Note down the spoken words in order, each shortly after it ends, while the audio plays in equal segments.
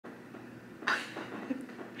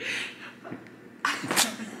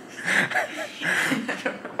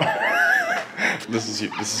This is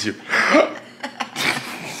you. This is you.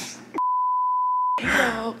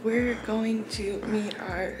 So we're going to meet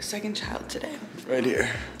our second child today. Right here.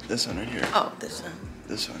 This one right here. Oh, this one.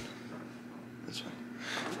 This one. This one.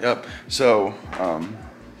 Yep. So,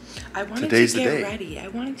 I wanted today's to the get day. ready. I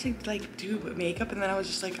wanted to like do makeup, and then I was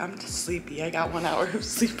just like, I'm just sleepy. I got 1 hour of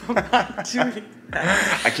sleep. I'm not doing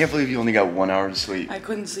that. I can't believe you only got 1 hour of sleep. I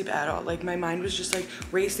couldn't sleep at all. Like my mind was just like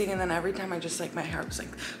racing, and then every time I just like my heart was like,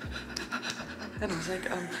 and I was like,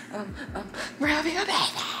 we're having a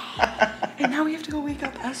baby, and now we have to go wake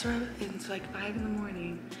up Ezra. And it's like 5 in the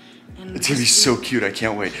morning. And It's gonna be so cute. I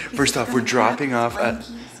can't wait. First off, we're dropping off at.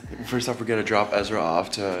 First off, we're gonna drop Ezra off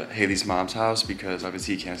to Haley's mom's house because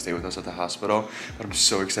obviously he can't stay with us at the hospital. But I'm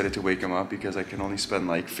so excited to wake him up because I can only spend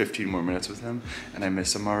like 15 more minutes with him, and I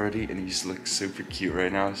miss him already. And he just looks super cute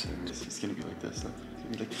right now. So he's gonna be like this. Look. He's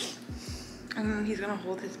gonna be like. And then he's gonna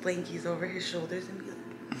hold his blankies over his shoulders and be like,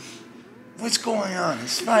 What's going on?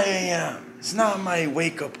 It's 5 a.m. It's not my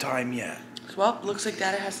wake up time yet. well, looks like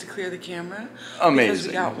Dada has to clear the camera. Amazing. Because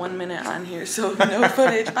we got 1 minute on here, so no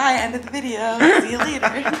footage. Bye, end of the video. See you later.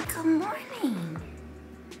 Good morning.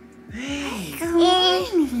 Hey. Good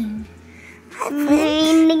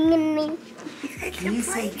morning. Can you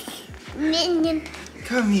say?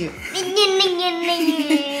 Come here.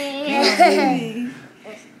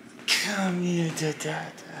 Come here,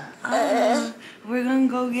 Dada. We're gonna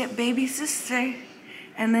go get baby sister,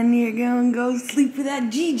 and then you're gonna go sleep with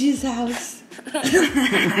at Gigi's house.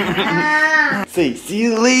 Say, see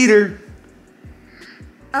you later.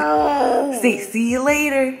 Say, see you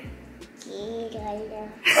later.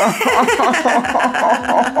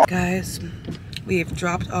 Guys, we have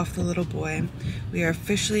dropped off the little boy. We are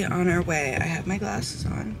officially on our way. I have my glasses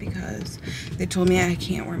on because they told me I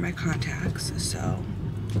can't wear my contacts, so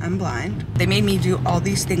I'm blind. They made me do all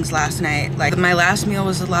these things last night. Like my last meal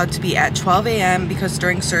was allowed to be at 12 a.m. because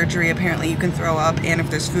during surgery apparently you can throw up, and if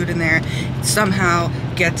there's food in there it somehow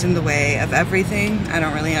gets in the way of everything. I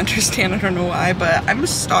don't really understand, I don't know why, but I'm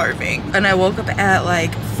starving. And I woke up at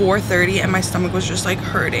like 4:30 and my stomach was just like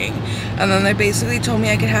hurting. And then they basically told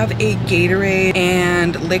me I could have a Gatorade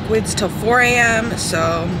and liquids till 4 a.m.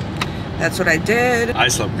 so that's what I did. I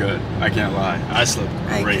slept good. I can't lie. I slept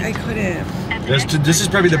great. I couldn't. This is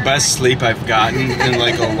probably the best sleep I've gotten in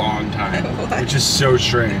like a long time, which is so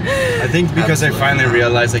strange. I think because I finally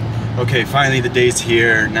realized like, okay, finally the day's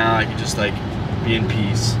here. Now I can just like be in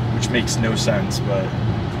peace, which makes no sense, but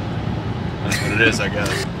that's what it is, I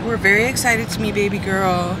guess. We're very excited to meet baby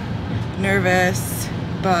girl. Nervous,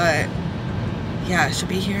 but yeah, she'll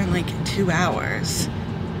be here in like 2 hours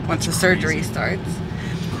once the surgery starts.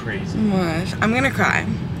 Crazy. What? I'm gonna cry.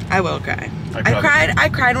 I will cry. I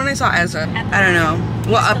cried when I saw Ezra. I don't know.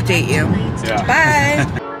 We'll update you. Yeah. Bye.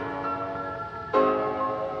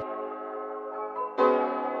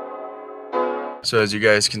 So as you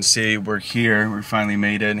guys can see, we're here. We finally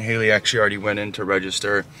made it. Haley actually already went in to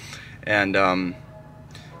register, and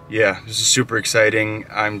yeah, this is super exciting.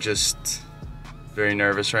 I'm just very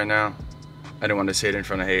nervous right now. I didn't want to say it in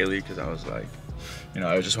front of Haley because I was like, you know,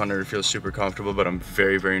 I just wanted her to feel super comfortable, but I'm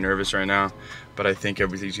very, very nervous right now. But I think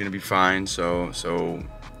everything's gonna be fine. So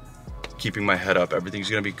keeping my head up, everything's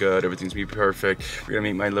gonna be good. Everything's gonna be perfect. We're gonna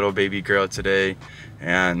meet my little baby girl today,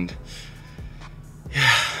 and yeah,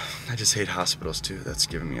 I just hate hospitals too. That's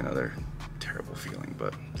giving me another terrible feeling,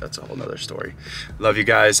 but that's a whole nother story. Love you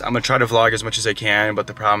guys. I'm gonna try to vlog as much as I can, but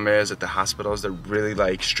the problem is at the hospitals, they're really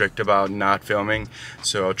like strict about not filming.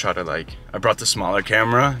 So I'll try to like, I brought the smaller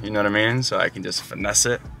camera, you know what I mean? So I can just finesse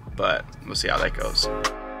it, but we'll see how that goes.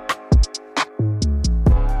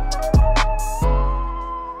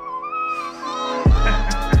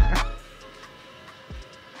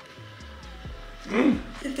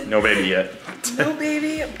 No baby yet. No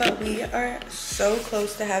baby, but we are so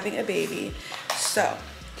close to having a baby. So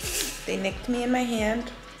they nicked me in my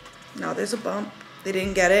hand. Now there's a bump. They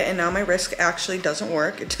didn't get it, and now my wrist actually doesn't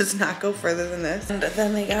work. It does not go further than this. And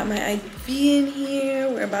then they got my IV in here.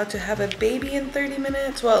 We're about to have a baby in 30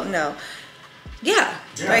 minutes. Well, no. Yeah,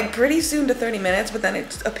 like pretty soon to 30 minutes, but then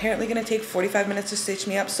it's apparently gonna take 45 minutes to stitch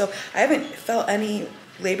me up. So I haven't felt any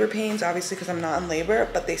labor pains, obviously, because I'm not in labor,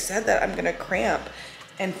 but they said that I'm gonna cramp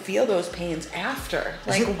and feel those pains after.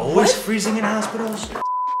 Like, is it always freezing in hospitals?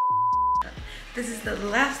 This is the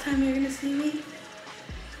last time you're gonna see me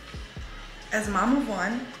as a mom of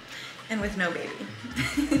one and with no baby.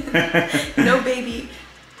 No baby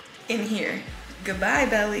in here. Goodbye,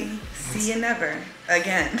 belly. See you never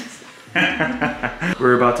again.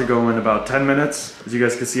 We're about to go in about 10 minutes, as you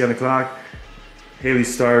guys can see on the clock.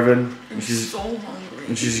 Haley's starving. I'm so hungry.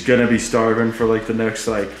 And she's gonna be starving for like the next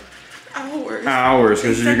like hour. Hours,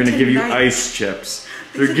 because they're gonna give you tonight. ice chips.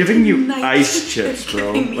 They're giving you Tonight. ice chips,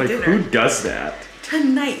 bro. Giving me Like, dinner. who does that?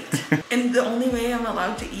 Tonight. And the only way I'm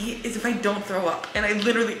allowed to eat is if I don't throw up. And I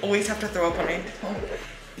literally always have to throw up when I don't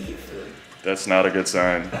eat food. That's not a good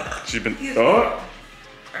sign. She's been. Oh!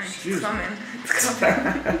 It's coming. It's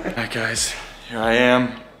coming. Alright, guys. Here I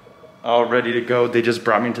am, all ready to go. They just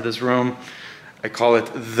brought me into this room. I call it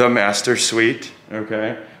the master suite.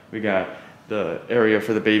 Okay? We got the area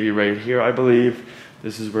for the baby right here, I believe.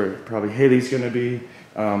 This is where probably Haley's gonna be.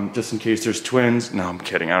 Just in case there's twins. No, I'm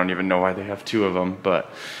kidding. I don't even know why they have two of them, but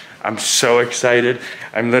I'm so excited.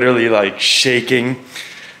 I'm literally like shaking.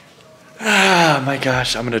 Ah, my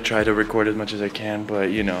gosh. I'm gonna try to record as much as I can, but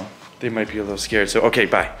you know, they might be a little scared. So, okay,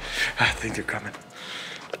 bye. I think they're coming.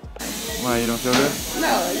 Why, you don't feel good?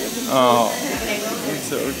 No. Oh,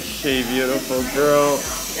 it's okay, beautiful girl.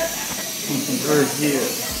 We're here.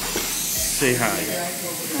 Say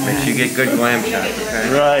hi. Make sure you get good glam shots, okay?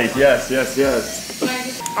 Right, yes, yes, yes.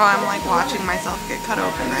 Oh, I'm like watching myself get cut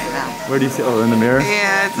open right now. Where do you see? Oh, in the mirror?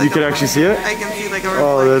 Yeah, it's like You can actually see it? I can see like a reflection.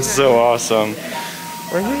 Oh, that's so awesome.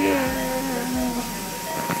 We're here.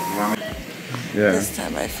 Yeah. This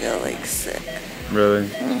time I feel like sick. Really?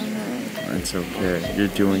 It's okay. You're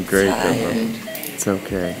doing great, though. It's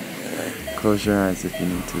okay. Close your eyes if you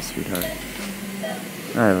need to, sweetheart.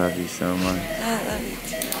 I love you so much. I love you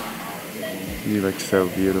too. You look so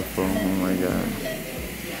beautiful. Oh my god.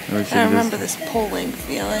 I remember this pulling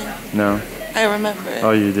feeling. No? I remember it.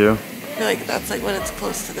 Oh, you do? I feel like that's like when it's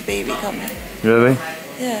close to the baby coming. Really?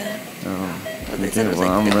 Yeah. Oh. But they Okay, said it was well,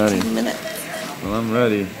 like I'm 15 ready. minutes. Well, I'm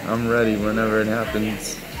ready. I'm ready whenever it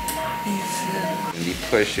happens. Be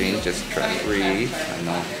pushing, just try to breathe. I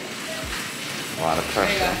know. A lot of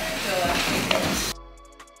pressure.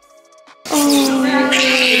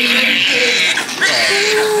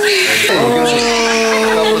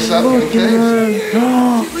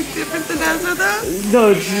 Look different than us without?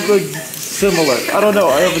 No, she looks similar. I don't know.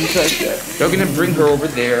 I haven't checked yet. They're gonna bring her over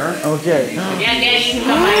there. Okay.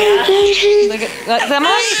 Look at them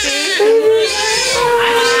on.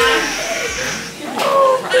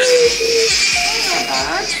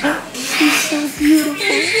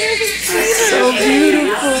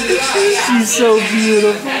 She's so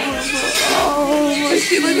beautiful.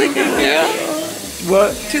 She looks like a girl.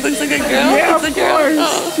 What? She looks like a girl. Yeah, It's a of girl. course.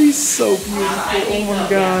 Oh. She's so beautiful. Oh my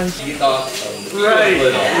gosh.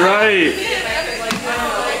 Right.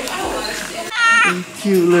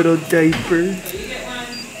 Cute little diaper.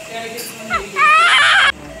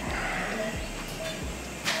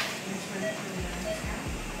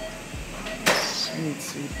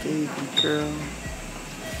 Sweet baby girl.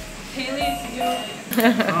 Haley's you.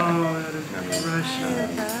 Oh, that is precious.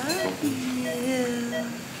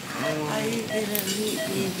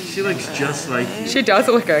 She looks just like you. She does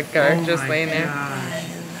look like her, just laying there.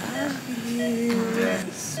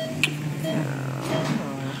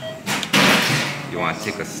 You want to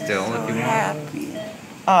take a still if you want?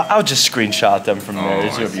 I'll just screenshot them from there. Oh,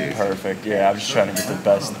 This I would be see. perfect. Yeah, I'm just trying to get the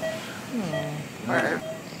best.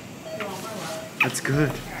 That's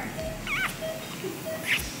good.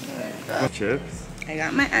 Chips? I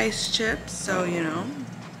got my ice chips, so you know,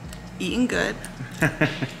 eating good.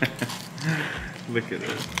 Look at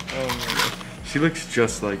her. Oh my god. She looks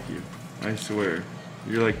just like you. I swear.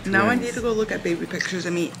 You're like twins. Now I need to go look at baby pictures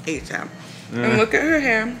of me ASAP. And look at her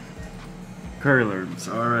hair. Curlers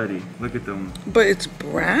already. Look at them. But it's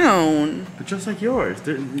brown. But just like yours. It's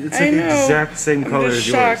I like the know. exact same color I'm just as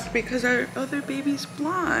yours. shocked because our other baby's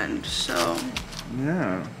blonde, so.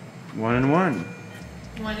 Yeah. 1 and 1.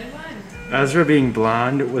 1 and 1. Ezra being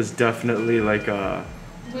blonde was definitely like a.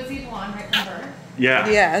 Was he blonde right from birth? Yeah.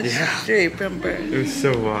 Yeah, Yeah. straight from birth. It was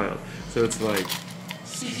so wild. So it's like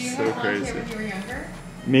Did you so have blonde crazy. hair when you were younger?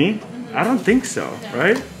 Me? I don't think so,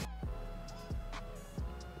 right?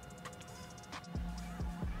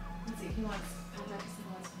 Let's see, he wants, Dr.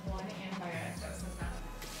 wants 1 antibiotic dose.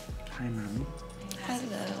 Hi, mommy.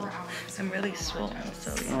 Hello. I'm really swollen,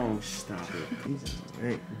 so yeah. Oh, stop it. He's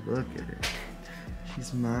great. Look at her.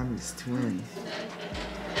 She's mommy's twin.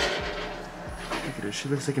 Look at her. She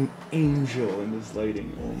looks like an angel in this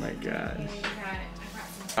lighting. Oh my gosh.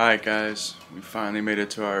 Alright guys, we finally made it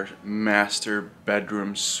to our master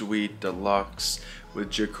bedroom suite deluxe with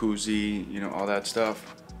jacuzzi, you know, all that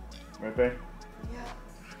stuff. Right, babe?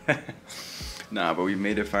 Yeah. Nah, but we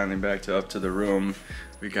made it finally back to up to the room.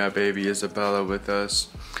 We got baby Isabella with us.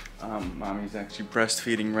 Mommy's actually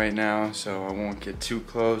breastfeeding right now, so I won't get too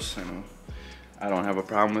close. I don't have a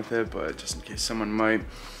problem with it, but just in case someone might.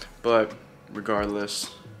 But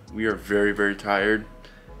regardless, we are very, very tired.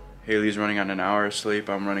 Haley's running on an hour of sleep.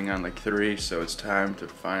 I'm running on like 3, so it's time to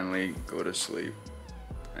finally go to sleep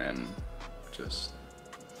and just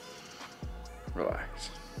relax.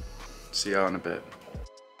 See y'all in a bit.